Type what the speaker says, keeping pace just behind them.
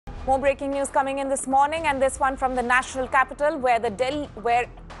More breaking news coming in this morning, and this one from the national capital, where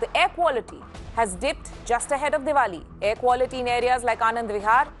the air quality has dipped just ahead of Diwali. Air quality in areas like Anand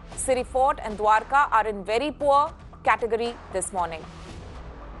Vihar, Siri Fort and Dwarka are in very poor category this morning.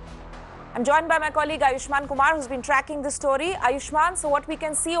 I'm joined by my colleague Ayushman Kumar, who's been tracking this story. Ayushman, so what we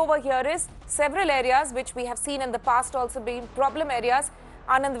can see over here is several areas which we have seen in the past also being problem areas.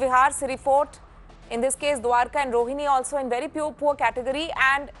 Anand Vihar, Siri Fort, in this case Dwarka and Rohini also in very poor category,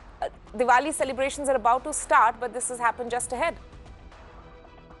 and Diwali celebrations are about to start, but this has happened just ahead.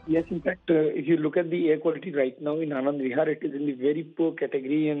 Yes, in fact, if you look at the air quality right now in Anand Vihar, it is in the very poor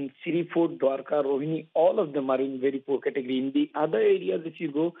category, and Siri Fort, Dwarka, Rohini, all of them are in very poor category. In the other areas, if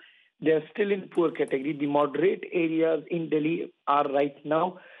you go, they are still in poor category. The moderate areas in Delhi are right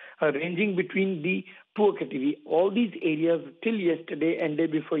now ranging between the poor category. All these areas till yesterday and day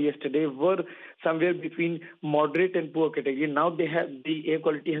before yesterday were somewhere between moderate and poor category. Now the air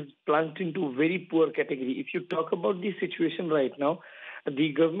quality has plunged into very poor category. If you talk about the situation right now,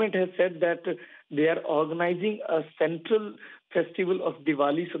 the government has said that they are organizing a central festival of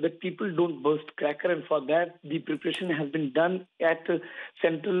Diwali so that people don't burst cracker, and for that the preparation has been done at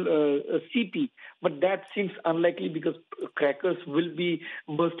central CP. But that seems unlikely because crackers will be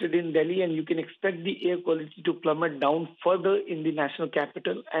bursted in Delhi, and you can expect the air quality to plummet down further in the national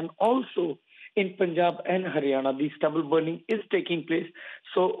capital, and also in Punjab and Haryana. The stubble burning is taking place.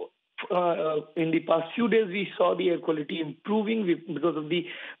 So in the past few days, we saw the air quality improving because of the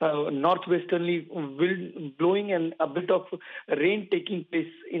northwesterly wind blowing and a bit of rain taking place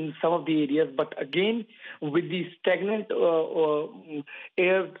in some of the areas. But again, with the stagnant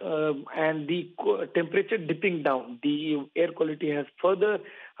air and the temperature dipping down, the air quality has further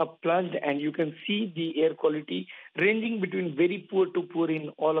plunged, and you can see the air quality ranging between very poor to poor in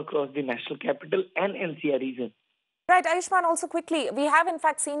all across the national capital and NCR region. Right, Ayushman, also quickly, we have in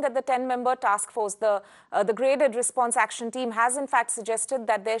fact seen that the 10-member task force, the graded response action team, has in fact suggested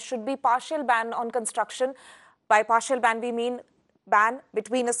that there should be partial ban on construction. By partial ban, we mean ban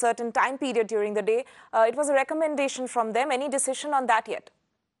between a certain time period during the day. It was a recommendation from them. Any decision on that yet?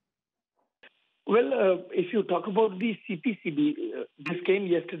 Well, if you talk about the CPCB, this came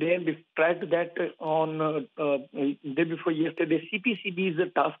yesterday, and prior to that, on day before yesterday,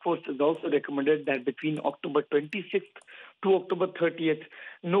 CPCB's task force has also recommended that between October 26th to October 30th,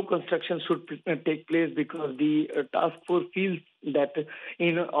 no construction should take place, because the task force feels that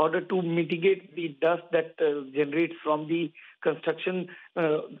in order to mitigate the dust that generates from the construction,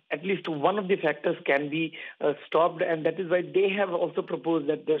 at least one of the factors can be stopped, and that is why they have also proposed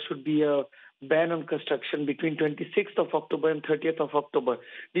that there should be a ban on construction between 26th of October and 30th of October.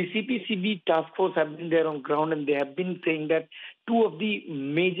 The CPCB task force have been there on ground, and they have been saying that two of the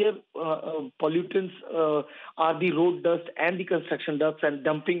major pollutants are the road dust and the construction dust, and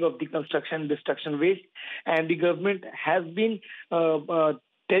dumping of the construction destruction waste. And the government has been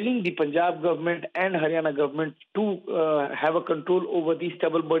telling the Punjab government and Haryana government to have a control over the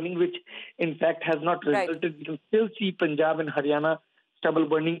stubble burning, which in fact has not resulted. Right. You can still see Punjab and Haryana stubble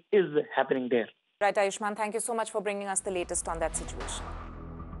burning is happening there. Right, Ayushman, thank you so much for bringing us the latest on that situation.